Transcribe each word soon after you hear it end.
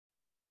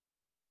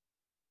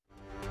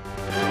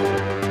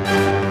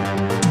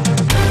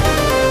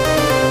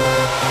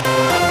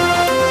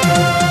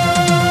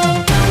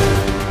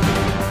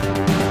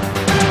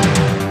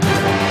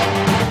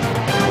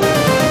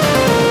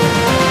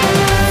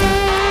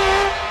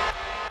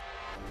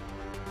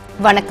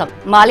வணக்கம்.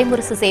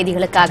 மாலைமுரசு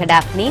செய்திகளுக்காக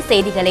டாப்னி.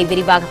 செய்திகளை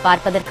விரிவாக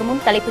பார்ப்பதற்கு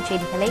முன் தலைப்புச்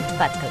செய்திகளை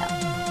பார்க்கலாம்.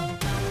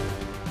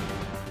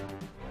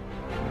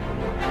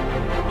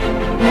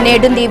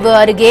 நெடுந்தீவு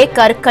அருகே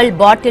கற்கள்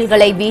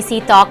பாட்டில்களை வீசி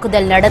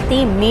தாக்குதல்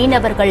நடத்தி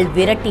மீனவர்கள்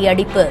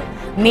விரட்டியடிப்பு.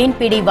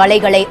 மீன்பிடி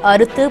வலைகளை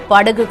அறுத்து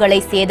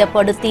படகுகளை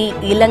சேதப்படுத்தி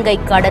இலங்கை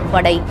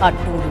கடற்படை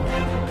அட்டூழியம்.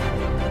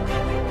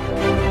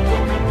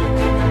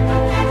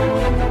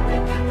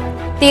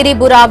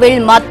 திரிபுராவில்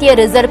மத்திய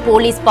ரிசர்வ்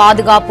போலீஸ்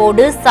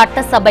பாதுகாப்போடு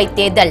சட்டசபை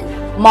தேர்தல்.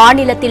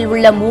 மாநிலத்தில்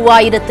உள்ள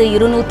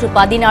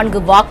 3214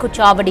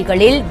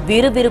 வாக்குச்சாவடிகளில்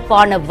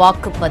விறுவிறுப்பான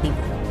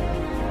வாக்குப்பதிவு.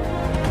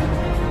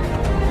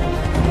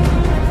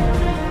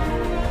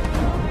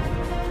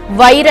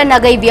 வைர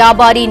நகை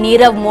வியாபாரி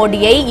நீரவ்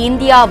மோடியை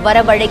இந்தியா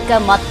வரவழைக்க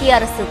மத்திய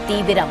அரசு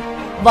தீவிரம்.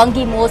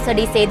 வங்கி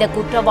மோசடி செய்த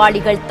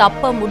குற்றவாளிகள்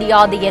தப்ப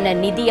முடியாது என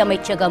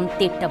நிதியமைச்சகம்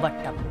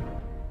திட்டவட்டம்.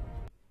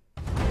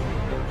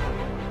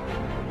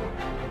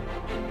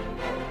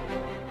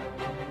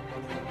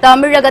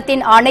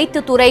 தமிழகத்தின் அனைத்து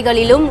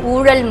துறைகளிலும்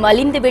ஊழல்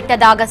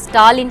மலிந்துவிட்டதாக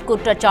ஸ்டாலின்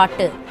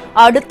குற்றச்சாட்டு.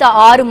 அடுத்த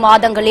 6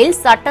 மாதங்களில்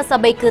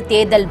சட்டசபைக்கு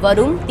தேர்தல்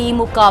வரும்,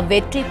 திமுக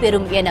வெற்றி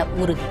பெறும் என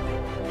உறுதி.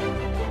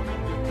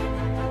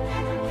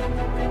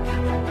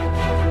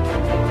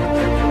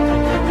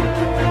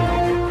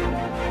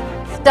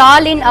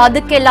 ஸ்டாலின்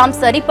அதுக்கெல்லாம்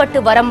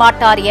சரிப்பட்டு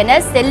வரமாட்டார் என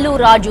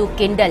செல்லூர் ராஜு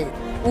கிண்டல்.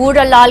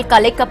 ஊழலால்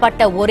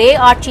கலைக்கப்பட்ட ஒரே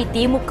ஆட்சி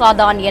திமுக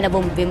தான்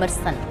எனவும்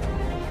விமர்சனம்.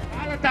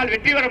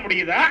 வெற்றி வர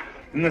முடியுதா?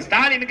 இந்த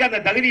ஸ்டாலினுக்கு அந்த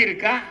தகுதி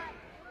இருக்கா?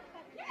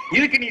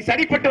 இதுக்கு நீ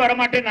சரிப்பட்டு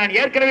வரமாட்டேன்னு நான்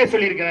ஏற்கனவே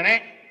சொல்லியிருக்கிறேனே.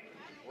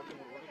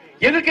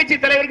 எதிர்கட்சி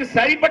தலைவருக்கு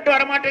சரிப்பட்டு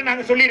வரமாட்டேன்னு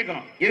நாங்க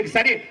சொல்லியிருக்கோம். இதுக்கு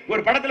சரி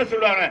ஒரு படத்துல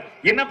சொல்லுவாங்க,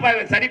 என்னப்பா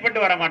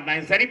சரிப்பட்டு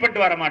வரமாட்டான், சரிப்பட்டு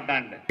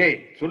வரமாட்டான்.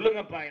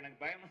 சொல்லுங்கப்பா, எனக்கு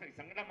பயமா இருக்கு,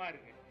 சங்கடமா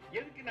இருக்கு.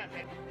 எதுக்கு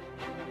நான்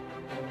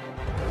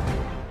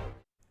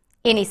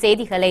இனி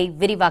செய்திகளை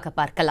விரிவாக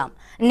பார்க்கலாம்.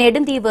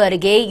 நெடுந்தீவு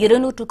அருகே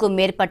 200க்கும்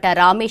மேற்பட்ட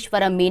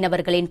ராமேஸ்வரம்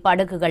மீனவர்களின்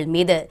படகுகள்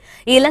மீது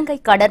இலங்கை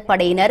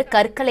கடற்படையினர்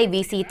கற்களை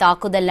வீசி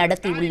தாக்குதல்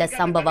நடத்தியுள்ள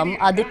சம்பவம்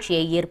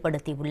அதிர்ச்சியை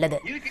ஏற்படுத்தியுள்ளது.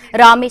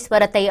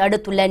 ராமேஸ்வரத்தை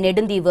அடுத்துள்ள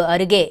நெடுந்தீவு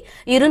அருகே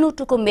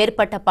 200க்கும்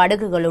மேற்பட்ட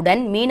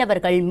படகுகளுடன்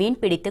மீனவர்கள்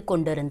மீன்பிடித்துக்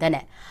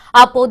கொண்டிருந்தனர்.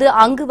 அப்போது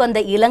அங்கு வந்த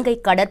இலங்கை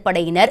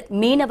கடற்படையினர்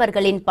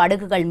மீனவர்களின்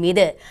படகுகள்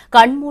மீது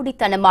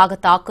கண்மூடித்தனமாக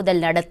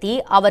தாக்குதல் நடத்தி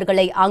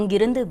அவர்களை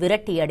அங்கிருந்து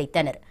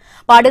விரட்டியடித்தனர்.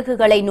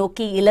 படகுகளை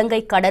நோக்கி இலங்கை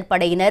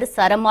கடற்படையினர்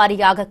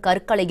சரமாரியாக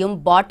கற்களையும்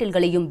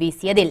பாட்டில்களையும்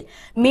வீசியதில்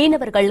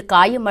மீனவர்கள்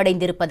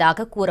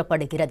காயமடைந்திருப்பதாக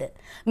கூறப்படுகிறது.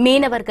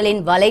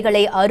 மீனவர்களின்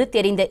வலைகளை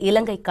அறுத்தெறிந்த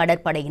இலங்கை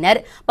கடற்படையினர்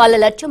பல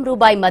லட்சம்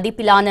ரூபாய்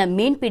மதிப்பிலான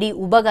மீன்பிடி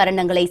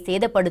உபகரணங்களை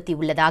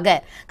சேதப்படுத்தியுள்ளதாக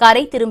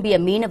கரை திரும்பிய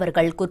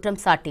மீனவர்கள்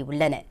குற்றம்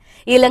சாட்டியுள்ளனர்.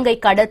 இலங்கை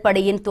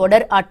கடற்படையின்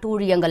தொடர்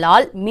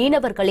அட்டூழியங்களால்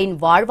மீனவர்களின்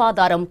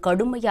வாழ்வாதாரம்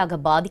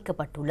கடுமையாக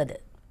பாதிக்கப்பட்டுள்ளது.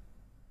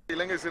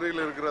 இலங்கை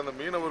சிறையில் இருக்கிற அந்த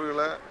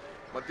மீனவர்களை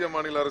மத்திய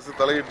மாநில அரசு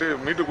தலையிட்டு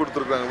மீட்டு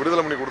கொடுத்துருக்காங்க,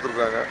 விடுதலை பண்ணி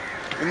கொடுத்துருக்காங்க.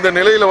 இந்த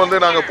நிலையில்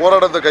நாங்கள்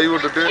போராட்டத்தை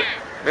கைவிட்டுட்டு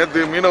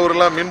நேற்று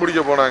மீனவர்கள்லாம் மீன்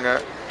பிடிக்க போனாங்க.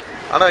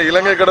 ஆனால்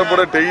இலங்கை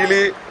கடற்படை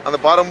டெய்லி அந்த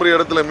பாரம்பரிய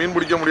இடத்துல மீன்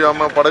பிடிக்க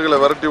முடியாமல் படகுகளை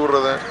விரட்டி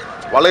விடுறதும்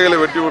வலைகளை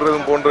வெட்டி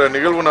விடுறதும் போன்ற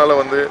நிகழ்வுனால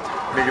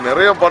இன்னைக்கு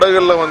நிறைய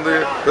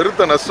படகுகளில்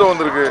பெருத்த நஷ்டம்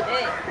வந்திருக்கு.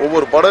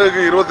 ஒவ்வொரு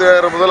படகுக்கு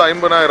 25,000 முதல்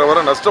 50,000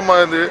 வரை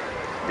நஷ்டமாக இருந்து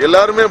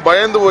எல்லாருமே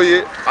பயந்து போய்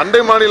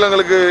அண்டை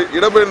மாநிலங்களுக்கு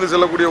இடம்பெயர்ந்து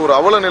செல்லக்கூடிய ஒரு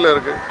அவல நிலை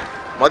இருக்கு.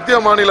 மத்திய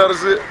மாநில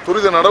அரசு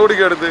துரித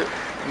நடவடிக்கை எடுத்து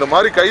இந்த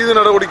மாதிரி கைது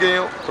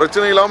நடவடிக்கையும்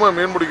பிரச்சனை இல்லாமல்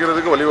மீன்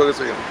பிடிக்கிறதுக்கு வழிவகை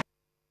செய்யணும்.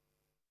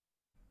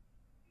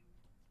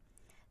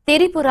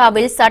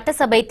 திரிபுராவில்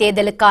சட்டசபை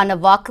தேர்தலுக்கான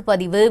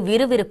வாக்குப்பதிவு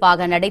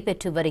விறுவிறுப்பாக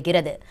நடைபெற்று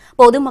வருகிறது.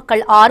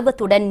 பொதுமக்கள்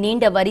ஆர்வத்துடன்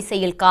நீண்ட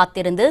வரிசையில்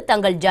காத்திருந்து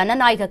தங்கள்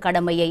ஜனநாயக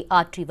கடமையை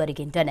ஆற்றி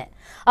வருகின்றனர்.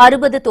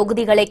 60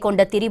 தொகுதிகளை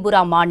கொண்ட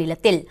திரிபுரா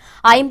மாநிலத்தில்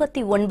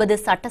 59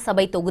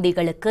 சட்டசபை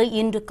தொகுதிகளுக்கு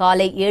இன்று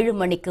காலை 7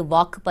 மணிக்கு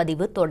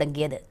வாக்குப்பதிவு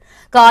தொடங்கியது.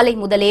 காலை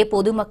முதலே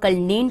பொதுமக்கள்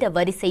நீண்ட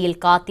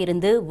வரிசையில்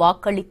காத்திருந்து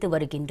வாக்களித்து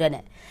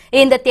வருகின்றனர்.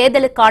 இந்த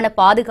தேர்தலுக்கான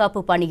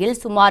பாதுகாப்பு பணியில்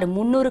சுமார்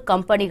 300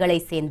 கம்பெனிகளை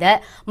சேர்ந்த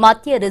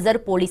மத்திய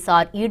ரிசர்வ்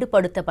போலீசார்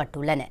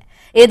ஈடுபடுத்தப்பட்டுள்ளனர்.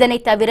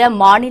 இதனைத் தவிர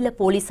மாநில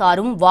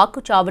போலீசாரும்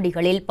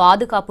வாக்குச்சாவடிகளில்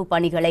பாதுகாப்பு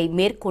பணிகளை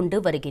மேற்கொண்டு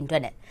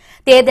வருகின்றனர்.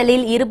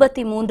 தேர்தலில்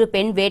 23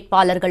 பெண்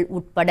வேட்பாளர்கள்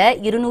உட்பட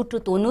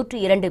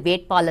 292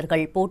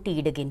 வேட்பாளர்கள்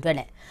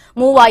போட்டியிடுகின்றனர்.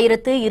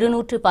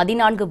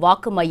 3214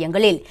 வாக்கு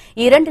மையங்களில்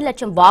 2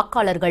 லட்சம்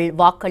வாக்காளர்கள்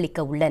வாக்களிக்க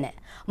உள்ளனர்.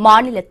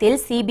 மாநிலத்தில்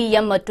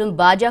சிபிஎம் மற்றும்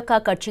பாஜக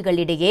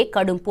கட்சிகளிடையே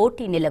கடும்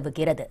போட்டி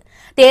நிலவுகிறது.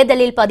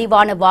 தேர்தலில்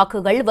பதிவான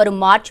வாக்குகள் வரும்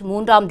மார்ச்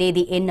 3ஆம்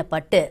தேதி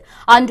எண்ணப்பட்டு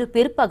அன்று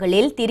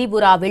பிற்பகலில்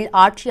திரிபுராவில்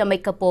ஆட்சி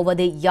அமைக்கப்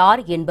போவது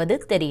யார் என்பது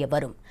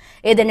தெரியவரும்.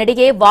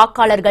 இதனிடையே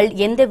வாக்காளர்கள்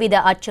எந்தவித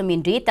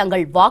அச்சமின்றி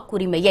தங்கள்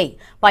வாக்குரிமையை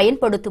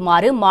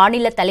பயன்படுத்துமாறு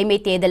மாநில தலைமை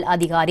தேர்தல்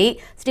அதிகாரி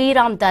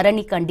ஸ்ரீராம்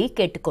தரணிகண்டி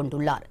கேட்டுக்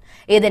கொண்டுள்ளார்.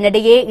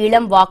 இதனிடையே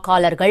இளம்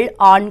வாக்காளர்கள்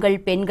ஆண்கள்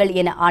பெண்கள்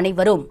என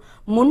அனைவரும்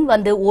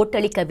முன்வந்து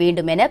ஓட்டளிக்க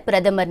வேண்டும் என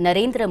பிரதமர்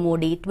நரேந்திர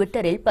மோடி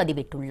ட்விட்டரில்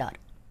பதிவிட்டுள்ளார்.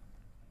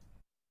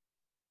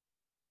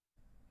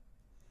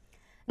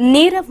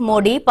 நீரவ்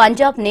மோடி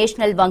பஞ்சாப்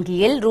நேஷனல்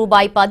வங்கியில்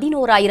ரூபாய்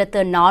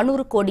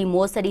 11,400 கோடி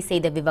மோசடி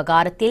செய்த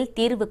விவகாரத்தில்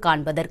தீர்வு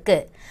காண்பதற்கு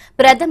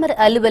பிரதமர்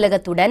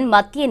அலுவலகத்துடன்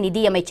மத்திய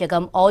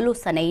நிதியமைச்சகம்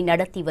ஆலோசனை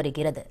நடத்தி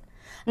வருகிறது.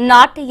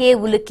 நாட்டையே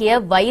உலுக்கிய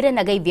வைர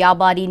நகை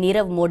வியாபாரி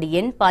நீரவ்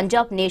மோடியின்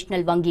பஞ்சாப்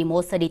நேஷனல் வங்கி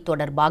மோசடி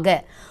தொடர்பாக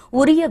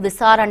உரிய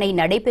விசாரணை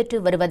நடைபெற்று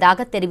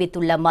வருவதாக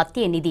தெரிவித்துள்ள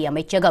மத்திய நிதி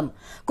அமைச்சகம்,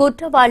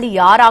 குற்றவாளி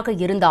யாராக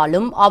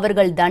இருந்தாலும்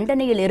அவர்கள்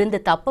தண்டனையில் இருந்து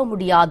தப்ப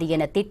முடியாது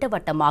என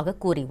திட்டவட்டமாக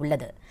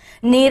கூறியுள்ளது.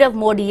 நீரவ்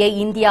மோடியை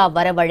இந்தியா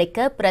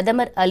வரவழைக்க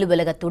பிரதமர்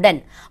அலுவலகத்துடன்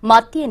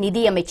மத்திய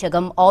நிதி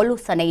அமைச்சகம்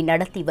ஆலோசனை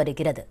நடத்தி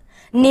வருகிறது.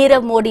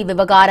 நீரவ் மோடி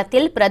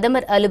விவகாரத்தில்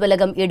பிரதமர்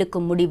அலுவலகம்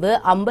எடுக்கும் முடிவு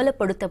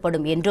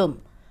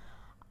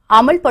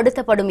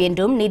அமல்படுத்தப்படும்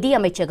என்றும் நிதி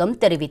அமைச்சகம்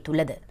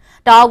தெரிவித்துள்ளது.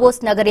 டாவோஸ்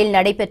நகரில்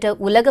நடைபெற்ற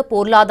உலக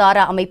பொருளாதார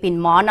அமைப்பின்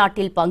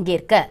மாநாட்டில்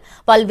பங்கேற்க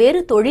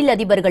பல்வேறு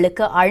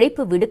தொழிலதிபர்களுக்கு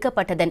அழைப்பு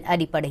விடுக்கப்பட்டதன்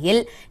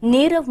அடிப்படையில்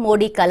நீரவ்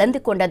மோடி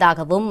கலந்து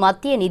கொண்டதாகவும்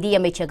மத்திய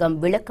நிதியமைச்சகம்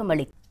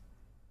விளக்கமளித்தது.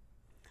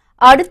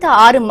 அடுத்த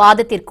 6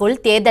 மாதத்திற்குள்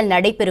தேர்தல்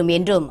நடைபெறும்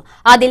என்றும்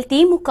அதில்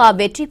திமுக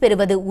வெற்றி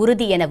பெறுவது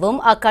உறுதி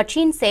எனவும்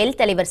அக்கட்சியின் செயல்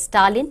தலைவர்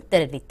ஸ்டாலின்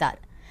தெரிவித்தார்.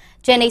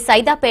 சென்னை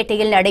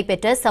சைதாப்பேட்டையில்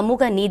நடைபெற்ற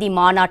சமூக நீதி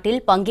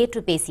மாநாட்டில்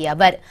பங்கேற்று பேசிய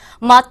அவர்,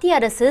 மத்திய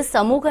அரசு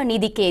சமூக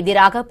நீதிக்கு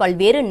எதிராக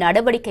பல்வேறு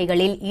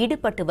நடவடிக்கைகளில்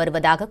ஈடுபட்டு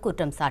வருவதாக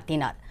குற்றம்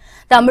சாட்டினார்.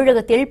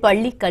 தமிழகத்தில்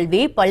பள்ளிக்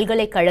கல்வி,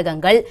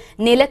 பல்கலைக்கழகங்கள்,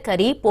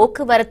 நிலக்கரி,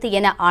 போக்குவரத்து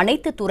என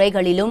அனைத்து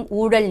துறைகளிலும்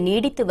ஊழல்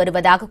நீடித்து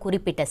வருவதாக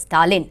குறிப்பிட்ட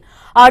ஸ்டாலின்,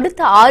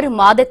 அடுத்த 6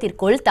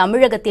 மாதத்திற்குள்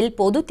தமிழகத்தில்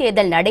பொதுத்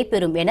தேர்தல்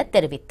நடைபெறும் என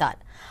தெரிவித்தார்.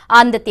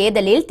 அந்த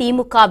தேர்தலில்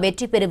திமுக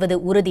வெற்றி பெறுவது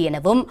உறுதி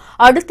எனவும்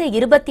அடுத்த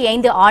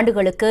 25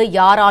 ஆண்டுகளுக்கு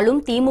யாராலும்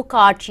திமுக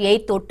ஆட்சியை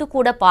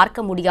தொட்டுக்கூட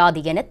பார்க்க முடியாது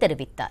என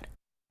தெரிவித்தார்.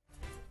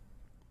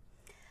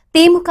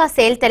 திமுக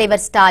செயல்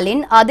தலைவர்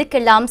ஸ்டாலின்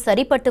அதுக்கெல்லாம்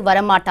சரிப்பட்டு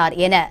வரமாட்டார்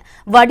என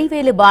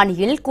வடிவேலு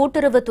பாணியில்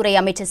கூட்டுறவுத்துறை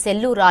அமைச்சர்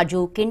செல்லூர்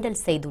ராஜு கிண்டல்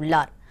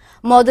செய்துள்ளார்.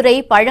 மதுரை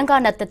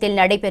பழங்காநத்தத்தில்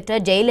நடைபெற்ற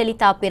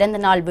ஜெயலலிதா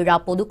பிறந்தநாள் விழா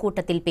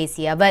பொதுக்கூட்டத்தில்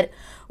பேசிய அவர்,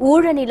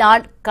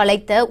 ஊழலினால்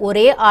கலைத்த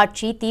ஒரே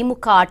ஆட்சி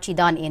திமுக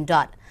ஆட்சிதான்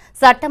என்றார்.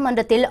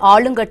 சட்டமன்றத்தில்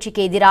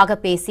ஆளுங்கட்சிக்கு எதிராக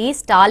பேசி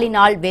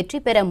ஸ்டாலினால் வெற்றி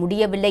பெற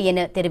முடியவில்லை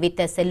என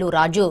தெரிவித்த செல்லூர்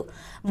ராஜு,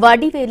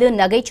 வடிவேலு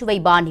நகைச்சுவை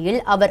பாணியில்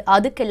அவர்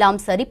அதுக்கெல்லாம்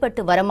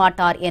சரிப்பட்டு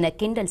வரமாட்டார் என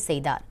கிண்டல்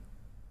செய்தார்.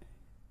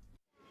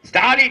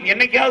 ஸ்டாலின்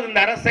என்னைக்காவது இந்த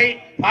அரசை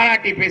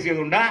பாராட்டி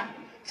பேசியது உண்டா?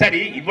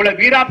 சரி, இவ்வளவு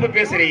வீராப்பு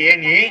பேசுறியே,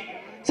 நீ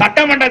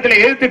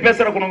சட்டமன்றத்தில் எதிர்த்து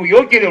பேசுற உனக்கு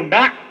யோக்கியது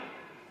உண்டா?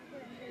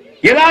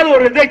 ஏதாவது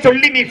ஒரு இதை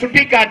சொல்லி நீ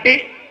சுட்டி காட்டி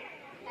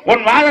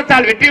உன்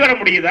வாதத்தால் வெற்றி பெற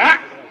முடியுதா?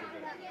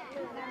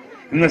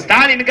 இந்த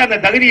ஸ்டாலினுக்கு அந்த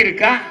தகுதி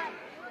இருக்கா?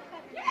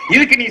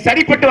 இதுக்கு நீ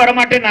சரிப்பட்டு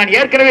வரமாட்டேன்னு நான்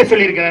ஏற்கனவே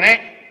சொல்லியிருக்கிறேன்.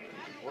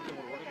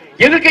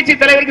 எதிர்கட்சி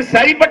தலைவருக்கு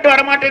சரிப்பட்டு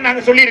வரமாட்டேன்னு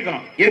நாங்க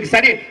சொல்லியிருக்கிறோம். இதுக்கு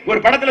சரி, ஒரு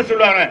படத்துல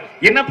சொல்லுவாங்க,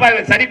 என்னப்பா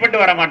சரிப்பட்டு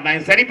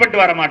வரமாட்டான், சரிப்பட்டு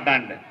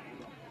வரமாட்டான்.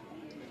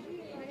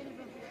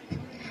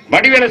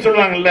 வடிவேல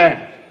சொல்லுவாங்கல்ல,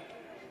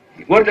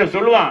 ஒருத்தர்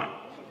சொல்லுவான்,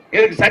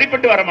 எதுக்கு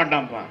சரிப்பட்டு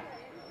வரமாட்டான்ப்பா.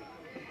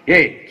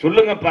 ஏய்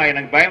சொல்லுங்கப்பா,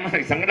 எனக்கு பயமா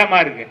இருக்கு, சங்கடமா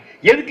இருக்கு,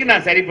 எதுக்கு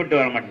நான் சரிப்பட்டு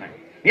வரமாட்டேன்?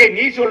 ஏய்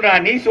நீ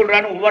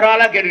சொல்றான்னு ஒவ்வொரு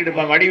ஆளா கேட்டுக்கிட்டு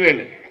இருப்பான்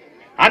வடிவேலு.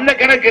 அந்த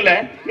கணக்குல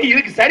நீ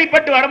இதுக்கு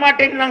சரிப்பட்டு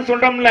வரமாட்டேன்னு நாங்க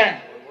சொல்றோம்ல.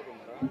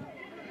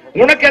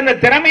 உனக்கு அந்த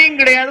திறமையும்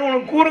கிடையாது,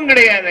 உனக்கு கூறும்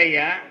கிடையாது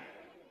ஐயா.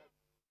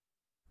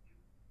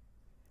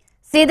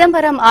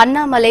 சிதம்பரம்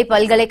அண்ணாமலை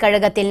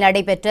பல்கலைக்கழகத்தில்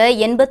நடைபெற்ற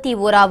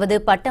 81வது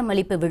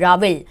பட்டமளிப்பு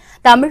விழாவில்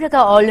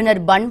தமிழக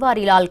ஆளுநர்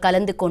பன்வாரிலால்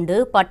கலந்து கொண்டு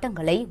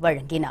பட்டங்களை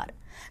வழங்கினார்.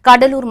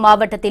 கடலூர்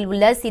மாவட்டத்தில்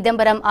உள்ள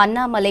சிதம்பரம்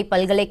அண்ணாமலை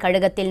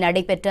பல்கலைக்கழகத்தில்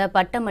நடைபெற்ற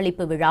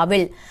பட்டமளிப்பு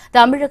விழாவில்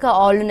தமிழக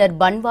ஆளுநர்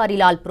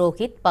பன்வாரிலால்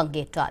புரோஹித்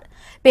பங்கேற்றார்.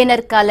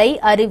 பின்னர் கலை,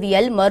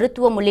 அறிவியல்,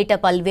 மருத்துவம் உள்ளிட்ட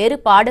பல்வேறு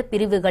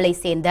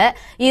பாடப்பிரிவுகளைச் சேர்ந்த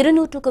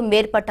 200க்கும்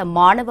மேற்பட்ட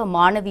மாணவ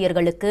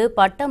மாணவியர்களுக்கு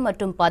பட்டம்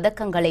மற்றும்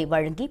பதக்கங்களை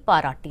வழங்கி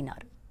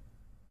பாராட்டினார்.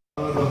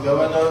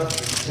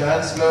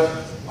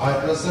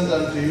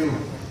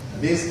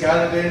 These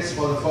candidates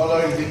for the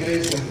following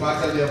degrees in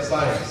Faculty of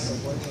Science,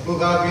 who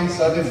have been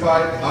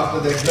certified after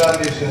the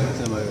examination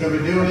to be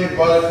duly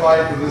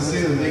qualified to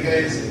receive the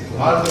degrees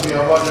or to be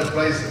awarded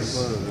prizes.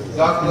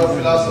 Doctor of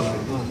Philosophy,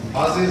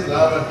 Aziz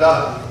Ahmed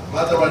Dar,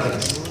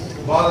 Mathematics,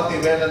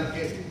 Bharati Vedan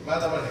K,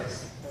 Mathematics.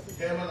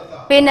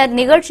 பின்னர்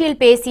நிகழ்ச்சியில்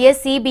பேசிய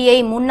CBI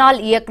முன்னாள்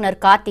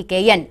இயக்குநர்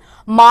கார்த்திகேயன்,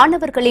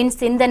 மாணவர்களின்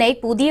சிந்தனை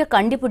புதிய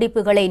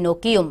கண்டுபிடிப்புகளை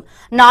நோக்கியும்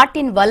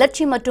நாட்டின்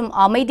வளர்ச்சி மற்றும்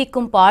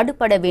அமைதிக்கும்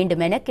பாடுபட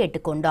வேண்டும் என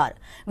கேட்டுக் கொண்டார்.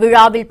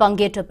 விழாவில்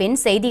பங்கேற்ற பின்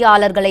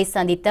செய்தியாளர்களை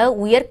சந்தித்த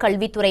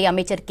உயர்கல்வித்துறை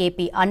அமைச்சர்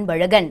KP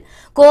அன்பழகன்,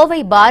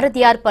 கோவை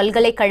பாரதியார்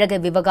பல்கலைக்கழக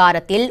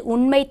விவகாரத்தில்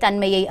உண்மை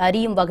தன்மையை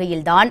அறியும்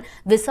வகையில்தான்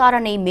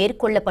விசாரணை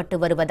மேற்கொள்ளப்பட்டு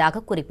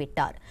வருவதாக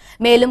குறிப்பிட்டார்.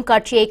 மேலும்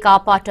கட்சியை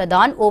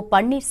காப்பாற்றதான்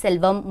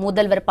பன்னீர்செல்வம்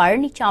முதல்வர்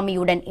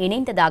பழனிசாமியுடன்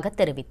இணைந்ததாக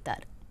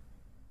தெரிவித்தார்.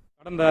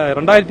 கடந்த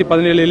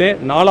 2017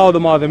 4வது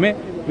மாதமே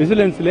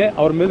விஜிலன்ஸிலே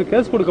அவர் மீது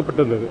கேஸ்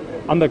கொடுக்கப்பட்டிருந்தது.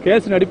 அந்த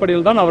கேஸின்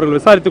அடிப்படையில் தான் அவர்கள்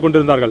விசாரித்துக்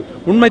கொண்டிருந்தார்கள்.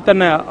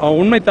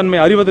 உண்மைத்தன்மை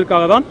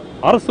அறிவதற்காக தான்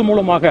அரசு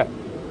மூலமாக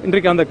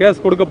இன்றைக்கு அந்த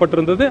கேஸ்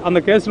கொடுக்கப்பட்டிருந்தது.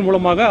 அந்த கேஸின்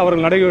மூலமாக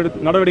அவர்கள்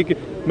நடவடிக்கை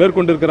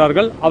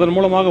மேற்கொண்டிருக்கிறார்கள். அதன்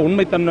மூலமாக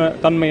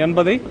உண்மைத்தன்மை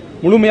என்பதை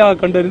முழுமையாக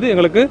கண்டறிந்து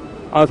எங்களுக்கு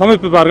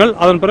சமர்ப்பிப்பார்கள்.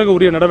 அதன் பிறகு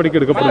உரிய நடவடிக்கை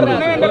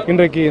எடுக்கப்படுகிறது.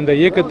 இன்றைக்கு இந்த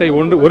இயக்கத்தை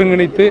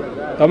ஒருங்கிணைத்து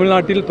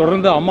தமிழ்நாட்டில்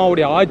தொடர்ந்து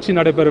அம்மாவுடைய ஆட்சி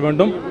நடைபெற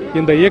வேண்டும்,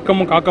 இந்த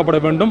இயக்கமும் காக்கப்பட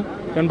வேண்டும்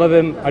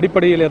என்பதன்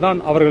அடிப்படையிலே தான்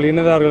அவர்கள்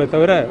இணைந்தார்களே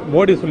தவிர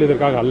மோடி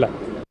சொல்லியதற்காக அல்ல.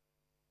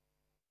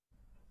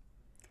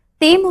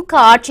 திமுக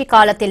ஆட்சி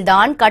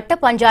காலத்தில்தான் கட்ட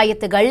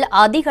பஞ்சாயத்துகள்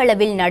அதிக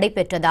அளவில்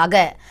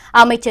நடைபெற்றதாக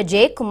அமைச்சர்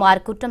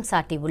ஜெயக்குமார் குற்றம்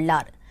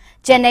சாட்டியுள்ளார்.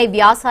 சென்னை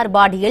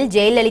வியாசார்பாடியில்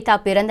ஜெயலலிதா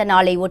பிறந்த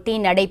நாளை ஒட்டி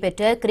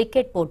நடைபெற்ற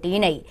கிரிக்கெட்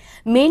போட்டியினை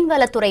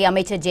மீன்வளத்துறை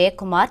அமைச்சர்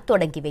ஜெயக்குமார்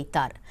தொடங்கி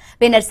வைத்தார்.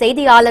 பின்னர்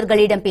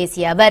செய்தியாளர்களிடம்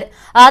பேசிய அவர்,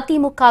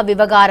 அதிமுக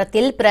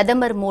விவகாரத்தில்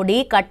பிரதமர் மோடி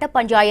கட்ட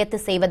பஞ்சாயத்து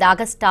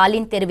செய்வதாக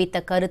ஸ்டாலின் தெரிவித்த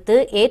கருத்து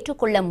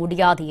ஏற்றுக்கொள்ள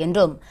முடியாது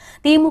என்றும்,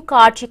 திமுக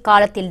ஆட்சி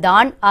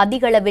காலத்தில்தான்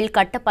அதிக அளவில்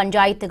கட்ட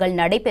பஞ்சாயத்துகள்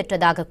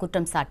நடைபெற்றதாக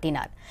குற்றம்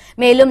சாட்டினார்.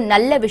 மேலும்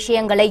நல்ல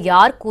விஷயங்களை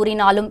யார்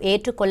கூறினாலும்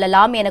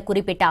ஏற்றுக்கொள்ளலாம் என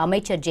குறிப்பிட்ட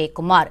அமைச்சர்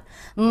ஜெயக்குமார்,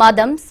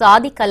 மதம்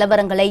சாதி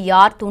கலவரங்களை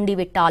யார்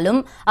தூண்டிவிட்டாலும்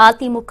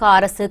அதிமுக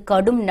அரசு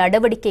கடும்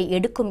நடவடிக்கை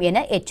எடுக்கும்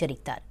என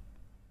எச்சரித்தார்.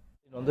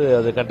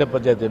 அது கட்ட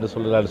பஞ்சாயத்து என்று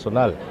சொல்கிறார்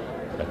சொன்னால்,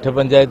 கட்ட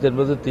பஞ்சாயத்து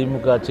என்பது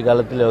திமுக ஆட்சி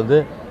காலத்தில்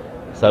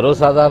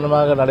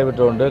சர்வசாதாரணமாக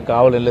நடைபெற்ற ஒன்று.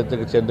 காவல்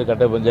நிலையத்துக்கு சென்று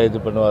கட்ட பஞ்சாயத்து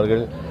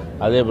பண்ணுவார்கள்.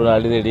 அதே போல்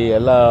அடிதடி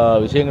எல்லா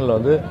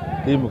விஷயங்களும்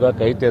திமுக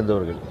கை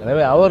தேர்ந்தவர்கள்.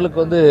 எனவே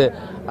அவர்களுக்கு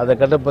அந்த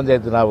கட்ட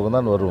பஞ்சாயத்து ஞாபகம்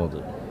தான் வருவது.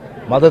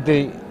 மதத்தை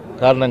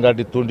காரணம்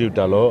காட்டி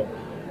தூண்டிவிட்டாலோ,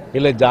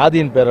 இல்லை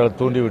ஜாதியின் பெயரால்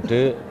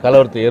தூண்டிவிட்டு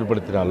கலவரத்தை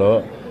ஏற்படுத்தினாலோ,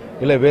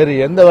 இல்லை வேறு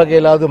எந்த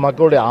வகையிலாவது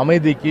மக்களுடைய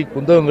அமைதிக்கு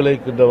குந்தகம்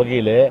விளைவிக்கின்ற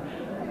வகையிலே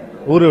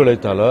ஊறு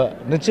விளைவித்தாலோ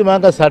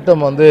நிச்சயமாக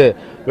சட்டம்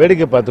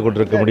வேடிக்கை பார்த்துக்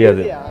கொண்டிருக்க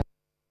முடியாது.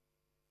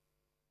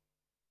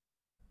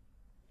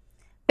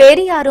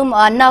 பெரியாரும்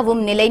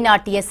அண்ணாவும்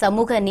நிலைநாட்டிய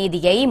சமூக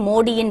நீதியை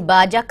மோடியின்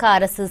பாஜக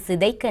அரசு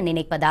சிதைக்க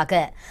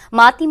நினைப்பதாக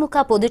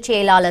மதிமுக பொதுச்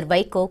செயலாளர்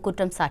வைகோ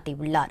குற்றம்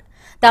சாட்டியுள்ளார்.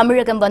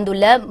 தமிழகம்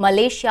வந்துள்ள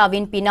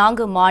மலேசியாவின்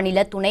பினாங்கு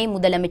மாநில துணை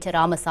முதலமைச்சர்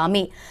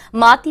ராமசாமி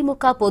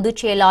மதிமுக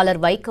பொதுச் செயலாளர்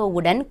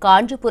வைகோவுடன்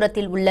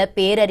காஞ்சிபுரத்தில் உள்ள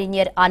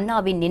பேரறிஞர்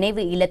அண்ணாவின்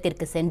நினைவு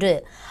இல்லத்திற்கு சென்று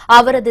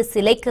அவரது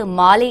சிலைக்கு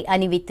மாலை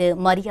அணிவித்து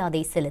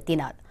மரியாதை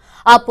செலுத்தினார்.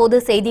 அப்போது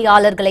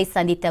செய்தியாளர்களை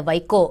சந்தித்த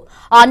வைகோ,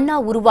 அண்ணா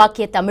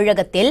உருவாக்கிய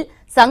தமிழகத்தில்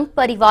சங்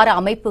பரிவார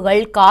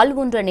அமைப்புகள் கால்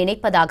ஊன்ற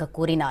நினைப்பதாக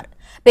கூறினார்.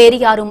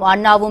 பெரியாரும்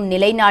அண்ணாவும்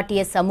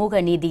நிலைநாட்டிய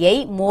சமூக நீதியை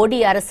மோடி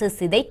அரசு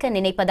சிதைக்க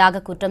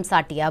நினைப்பதாக குற்றம்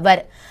சாட்டிய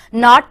அவர்,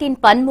 நாட்டின்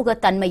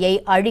பன்முகத்தன்மையை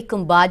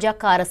அழிக்கும்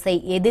பாஜக அரசை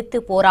எதிர்த்து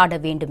போராட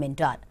வேண்டும்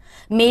என்றார்.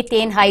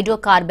 மீத்தேன், ஹைட்ரோ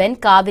கார்பன்,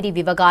 காவிரி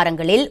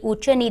விவகாரங்களில்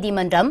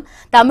உச்சநீதிமன்றம்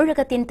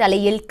தமிழகத்தின்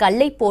தலையில்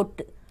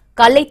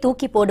கல்லை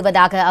தூக்கி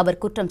போடுவதாக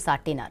அவர் குற்றம்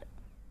சாட்டினார்.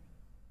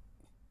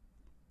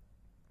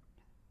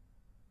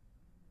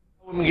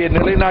 இங்கே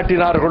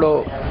நிலைநாட்டினார்களோ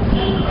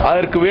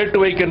அதற்கு வேட்டு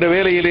வைக்கின்ற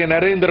வேலையிலே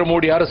நரேந்திர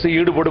மோடி அரசு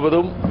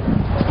ஈடுபடுவதும்,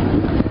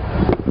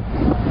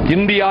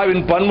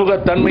 இந்தியாவின்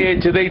பன்முகத்தன்மையை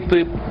சிதைத்து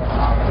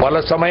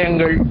பல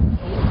சமயங்கள்,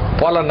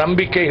 பல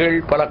நம்பிக்கைகள்,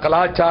 பல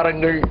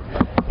கலாச்சாரங்கள்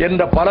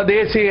என்ற பல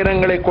தேசிய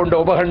இனங்களை கொண்ட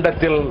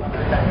உபகண்டத்தில்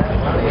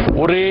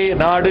ஒரே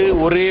நாடு,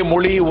 ஒரே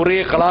மொழி, ஒரே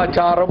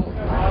கலாச்சாரம்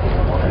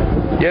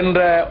என்ற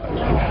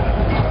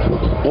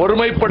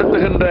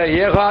ஒருமைப்படுத்துகின்ற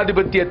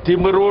ஏகாதிபத்திய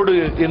திமிரோடு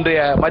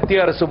இன்றைய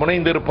மத்திய அரசு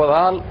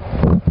முனைந்திருப்பதால்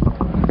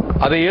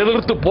அதை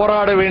எதிர்த்து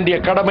போராட வேண்டிய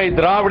கடமை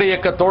திராவிட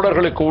இயக்க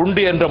தோழர்களுக்கு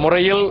உண்டு என்ற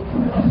முறையில்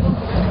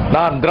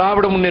நான்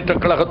திராவிட முன்னேற்ற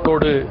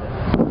கழகத்தோடு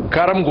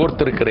கரம்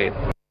கோர்த்திருக்கிறேன்.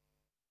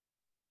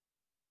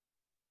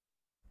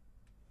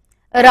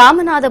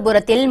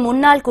 ராமநாதபுரத்தில்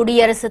முன்னாள்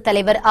குடியரசுத்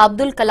தலைவர்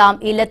அப்துல் கலாம்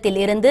இல்லத்தில்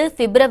இருந்து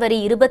பிப்ரவரி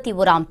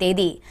 21ஆம்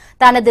தேதி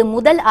தனது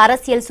முதல்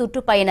அரசியல்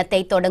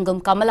சுற்றுப்பயணத்தை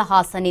தொடங்கும்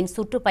கமலஹாசனின்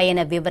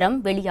சுற்றுப்பயண விவரம்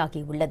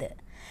வெளியாகியுள்ளது.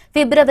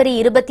 பிப்ரவரி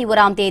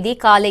 21ஆம் தேதி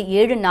காலை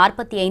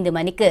 7:45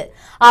 மணிக்கு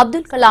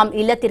அப்துல் கலாம்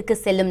இல்லத்திற்கு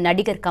செல்லும்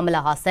நடிகர்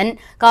கமலஹாசன்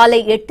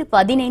காலை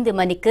 8:15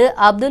 மணிக்கு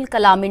அப்துல்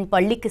கலாமின்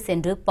பள்ளிக்கு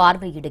சென்று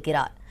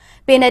பார்வையிடுகிறார்.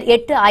 பின்னர்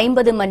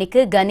 8:50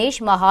 மணிக்கு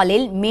கணேஷ்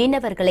மஹாலில்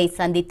மீனவர்களை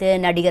சந்தித்து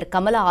நடிகர்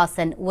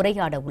கமலஹாசன்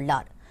உரையாட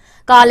உள்ளார்.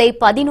 காலை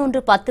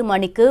 11:10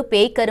 மணிக்கு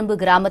பேய்கரும்பு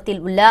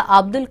கிராமத்தில் உள்ள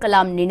அப்துல்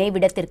கலாம்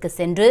நினைவிடத்திற்கு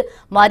சென்று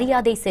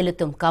மரியாதை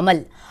செலுத்தும்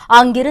கமல்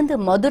அங்கிருந்து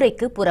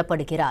மதுரைக்கு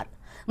புறப்படுகிறார்.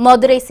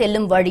 மதுரை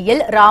செல்லும் வழியில்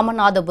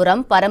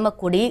ராமநாதபுரம்,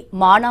 பரமக்குடி,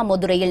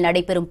 மானாமதுரையில்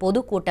நடைபெறும்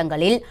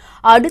பொதுக்கூட்டங்களில்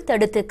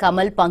அடுத்தடுத்து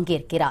கமல்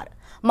பங்கேற்கிறார்.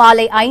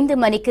 மாலை 5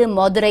 மணிக்கு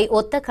மதுரை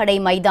ஒத்தக்கடை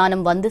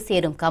மைதானம் வந்து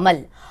சேரும்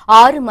கமல்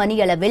 6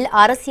 மணியளவில்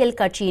அரசியல்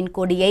கட்சியின்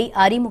கொடியை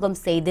அறிமுகம்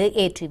செய்து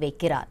ஏற்றி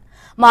வைக்கிறார்.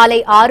 மாலை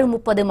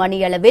 6:30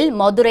 மணியளவில்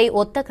மதுரை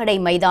ஒத்தக்கடை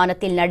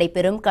மைதானத்தில்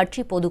நடைபெறும்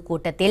கட்சி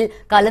பொதுக்கூட்டத்தில்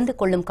கலந்து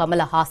கொள்ளும்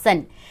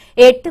கமலஹாசன்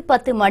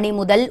 8:10 மணி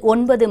முதல்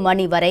 9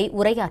 மணி வரை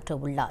உரையாற்ற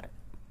உள்ளார்.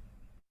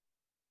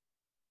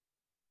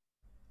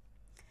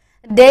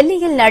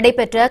 டெல்லியில்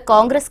நடைபெற்ற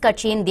காங்கிரஸ்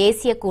கட்சியின்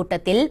தேசிய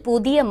கூட்டத்தில்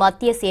புதிய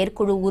மத்திய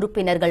செயற்குழு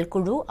உறுப்பினர்கள்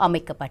குழு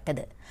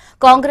அமைக்கப்பட்டது.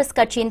 காங்கிரஸ்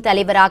கட்சியின்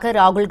தலைவராக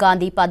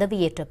ராகுல்காந்தி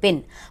பதவியேற்ற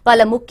பின்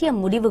பல முக்கிய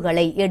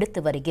முடிவுகளை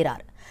எடுத்து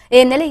வருகிறார்.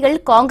 இந்நிலையில்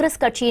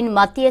காங்கிரஸ் கட்சியின்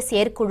மத்திய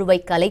செயற்குழுவை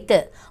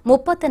கலைத்து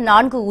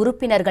 34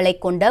 உறுப்பினர்களை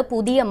கொண்ட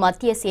புதிய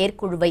மத்திய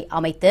செயற்குழுவை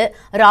அமைத்து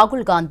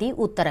ராகுல்காந்தி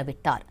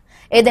உத்தரவிட்டார்.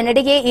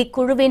 இதனிடையே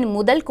இக்குழுவின்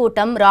முதல்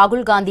கூட்டம்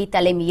ராகுல்காந்தி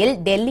தலைமையில்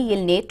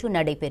டெல்லியில் நேற்று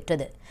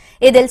நடைபெற்றது.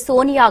 இதில்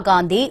சோனியா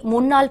காந்தி,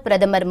 முன்னாள்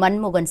பிரதமர்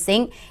மன்மோகன்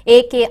சிங்,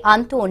 A.K.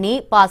 அந்தோனி,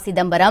 ப.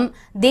 சிதம்பரம்,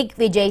 திக்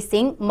விஜய்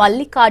சிங்,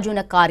 மல்லிகார்ஜுன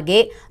கார்கே,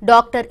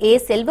 டாக்டர் A.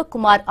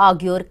 செல்வகுமார்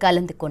ஆகியோர்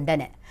கலந்து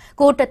கொண்டனர்.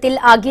 கூட்டத்தில்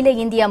அகில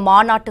இந்திய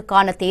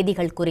மாநாட்டுக்கான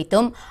தேதிகள்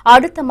குறித்தும்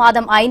அடுத்த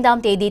மாதம்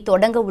 5ஆம் தேதி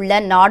தொடங்க உள்ள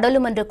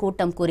நாடாளுமன்ற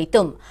கூட்டம்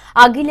குறித்தும்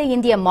அகில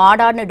இந்திய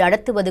மாநாடு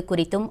நடத்துவது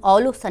குறித்தும்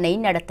ஆலோசனை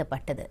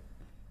நடத்தப்பட்டது.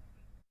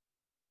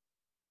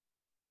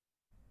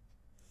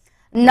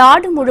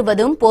 நாடு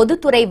முழுவதும்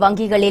பொதுத்துறை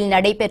வங்கிகளில்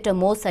நடைபெற்ற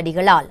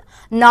மோசடிகளால்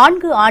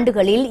 4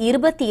 ஆண்டுகளில்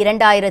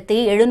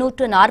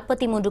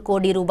 22,743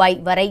 கோடி ரூபாய்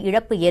வரை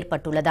இழப்பு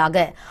ஏற்பட்டுள்ளதாக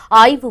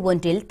ஆய்வு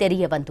ஒன்றில்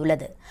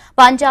தெரியவந்துள்ளது.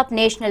 பஞ்சாப்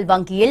நேஷனல்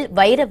வங்கியில்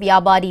வைர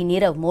வியாபாரி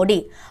நீரவ் மோடி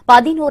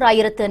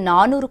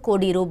 11,400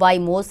 கோடி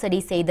ரூபாய் மோசடி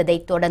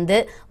செய்ததைத் தொடர்ந்து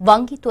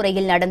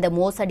வங்கித்துறையில் நடந்த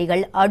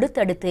மோசடிகள்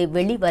அடுத்தடுத்து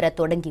வெளிவர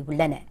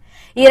தொடங்கியுள்ளன.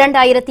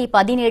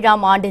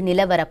 2017ஆம் ஆண்டு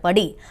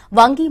நிலவரப்படி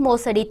வங்கி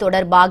மோசடி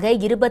தொடர்பாக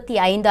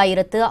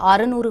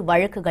 25,600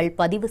 வழக்குகள்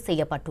பதிவு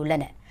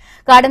செய்யப்பட்டுள்ளன.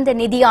 கடந்த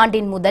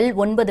நிதியாண்டின் முதல்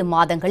 9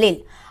 மாதங்களில்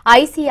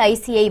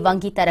ஐசிஐசிஐ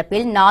வங்கி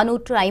தரப்பில்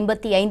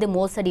 455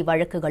 மோசடி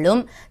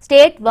வழக்குகளும்,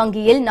 ஸ்டேட்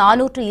வங்கியில்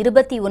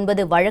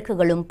 429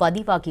 வழக்குகளும்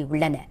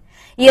பதிவாகியுள்ளன.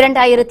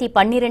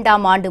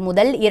 2012ஆம் ஆண்டு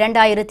முதல்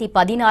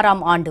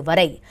 2016ஆம் ஆண்டு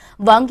வரை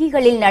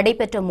வங்கிகளில்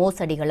நடைபெற்ற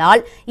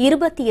மோசடிகளால்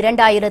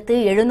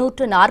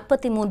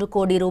 22,743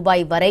 கோடி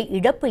ரூபாய் வரை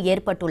இழப்பு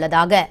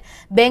ஏற்பட்டுள்ளதாக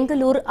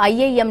பெங்களூர்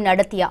IIM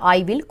நடத்திய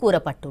ஆய்வில்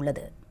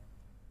கூறப்பட்டுள்ளது.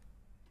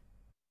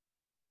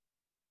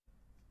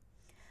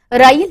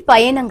 ரயில்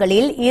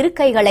பயணங்களில்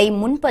இருக்கைகளை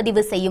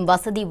முன்பதிவு செய்யும்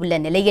வசதி உள்ள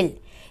நிலையில்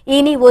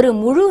இனி ஒரு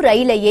முழு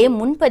ரயிலையே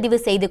முன்பதிவு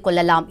செய்து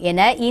கொள்ளலாம் என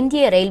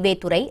இந்திய ரயில்வே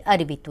துறை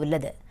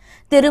அறிவித்துள்ளது.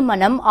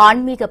 திருமணம்,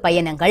 ஆன்மீக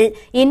பயணங்கள்,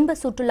 இன்ப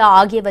சுற்றுலா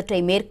ஆகியவற்றை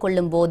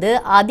மேற்கொள்ளும் போது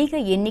அதிக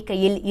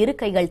எண்ணிக்கையில்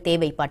இருக்கைகள்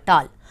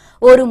தேவைப்பட்டால்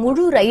ஒரு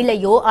முழு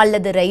ரயிலையோ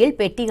அல்லது ரயில்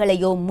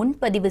பெட்டிகளையோ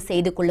முன்பதிவு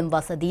செய்து கொள்ளும்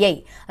வசதியை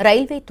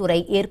ரயில்வே துறை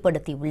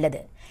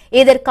ஏற்படுத்தியுள்ளது.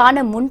 இதற்கான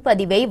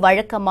முன்பதிவை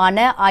வழக்கமான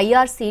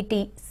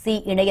IRCTC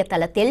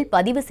இணையதளத்தில்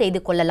பதிவு செய்து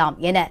கொள்ளலாம்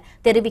என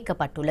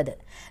தெரிவிக்கப்பட்டுள்ளது.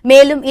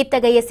 மேலும்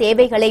இத்தகைய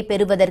சேவைகளை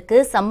பெறுவதற்கு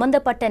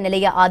சம்பந்தப்பட்ட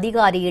நிலைய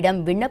அதிகாரியிடம்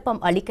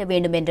விண்ணப்பம் அளிக்க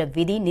வேண்டும் என்ற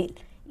விதி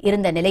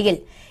இருந்த நிலையில்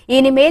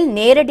இனிமேல்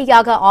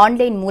நேரடியாக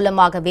ஆன்லைன்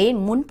மூலமாகவே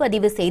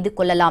முன்பதிவு செய்து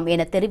கொள்ளலாம்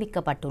என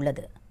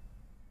தெரிவிக்கப்பட்டுள்ளது.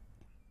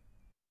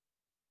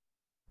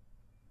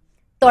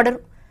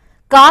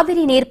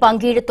 காவிரி நீர்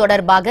பங்கீடு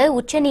தொடர்பாக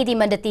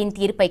உச்சநீதிமன்றத்தின்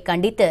தீர்ப்பை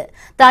கண்டித்து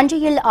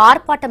தஞ்சையில்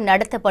ஆர்ப்பாட்டம்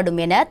நடத்தப்படும்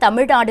என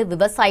தமிழ்நாடு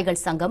விவசாயிகள்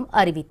சங்கம்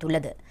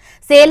அறிவித்துள்ளது.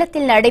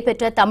 சேலத்தில்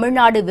நடைபெற்ற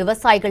தமிழ்நாடு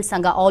விவசாயிகள்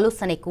சங்க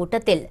ஆலோசனைக்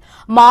கூட்டத்தில்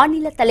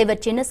மாநில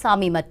தலைவர்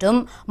சின்னசாமி மற்றும்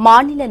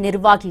மாநில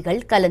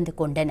நிர்வாகிகள் கலந்து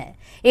கொண்டனர்.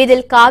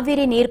 இதில்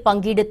காவிரி நீர்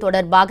பங்கீடு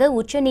தொடர்பாக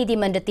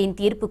உச்சநீதிமன்றத்தின்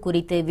தீர்ப்பு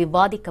குறித்து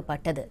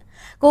விவாதிக்கப்பட்டது.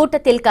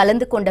 கூட்டத்தில்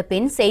கலந்து கொண்ட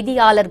பின்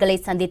செய்தியாளர்களை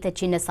சந்தித்த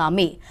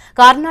சின்னசாமி,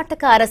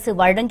 கர்நாடக அரசு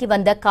வழங்கி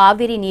வந்த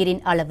காவிரி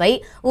நீரின் அளவை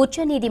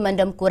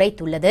உச்சநீதிமன்றம்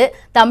குறைத்துள்ளது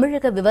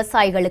தமிழக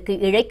விவசாயிகளுக்கு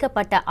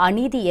இழைக்கப்பட்ட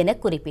அநீதி என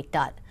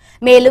குறிப்பிட்டார்.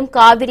 மேலும்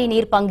காவிரி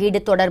நீர் பங்கீடு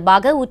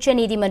தொடர்பாக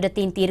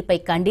உச்சநீதிமன்றத்தின் தீர்ப்பை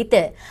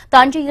கண்டித்து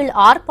தஞ்சையில்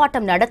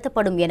ஆர்ப்பாட்டம்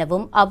நடத்தப்படும்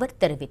எனவும் அவர்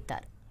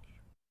தெரிவித்தார்.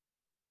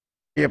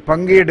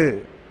 பங்கீடு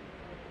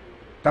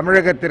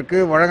தமிழகத்திற்கு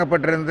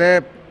வழங்கப்பட்டிருந்த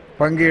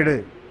பங்கீடு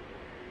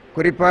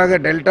குறிப்பாக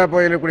டெல்டா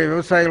பகுதியில் கூடிய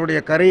விவசாயிகளுடைய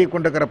கருகி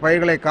கொண்டிருக்கிற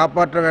பயிர்களை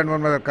காப்பாற்ற வேண்டும்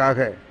என்பதற்காக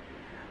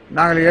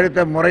நாங்கள் எடுத்த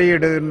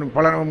முறையீடு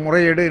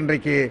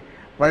இன்றைக்கு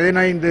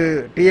 15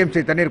 TMC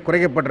தண்ணீர்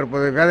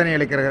குறைக்கப்பட்டிருப்பது வேதனை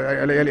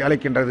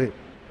அளிக்கின்றது.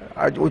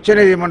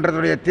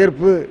 உச்சநீதிமன்றத்துடைய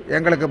தீர்ப்பு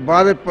எங்களுக்கு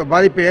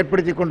பாதிப்பை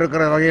ஏற்படுத்தி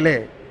கொண்டிருக்கிற வகையிலே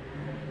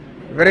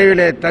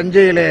விரைவிலே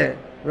தஞ்சையிலே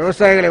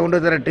விவசாயிகளை ஒன்று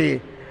திரட்டி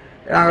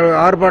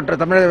நாங்கள்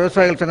தமிழக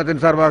விவசாயிகள்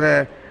சங்கத்தின் சார்பாக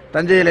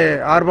தஞ்சையிலே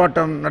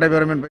ஆர்ப்பாட்டம்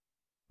நடைபெறும் என்பது.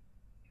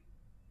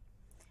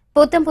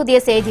 புத்தம் புதிய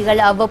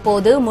செய்திகள்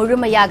அவ்வப்போது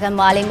முழுமையாக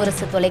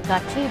மாலைமுரசு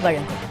தொலைக்காட்சி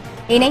வழங்கும்.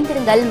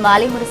 இணைந்திருங்கள்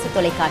மாலைமுரசு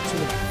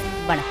தொலைக்காட்சியில்.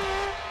 வணக்கம்.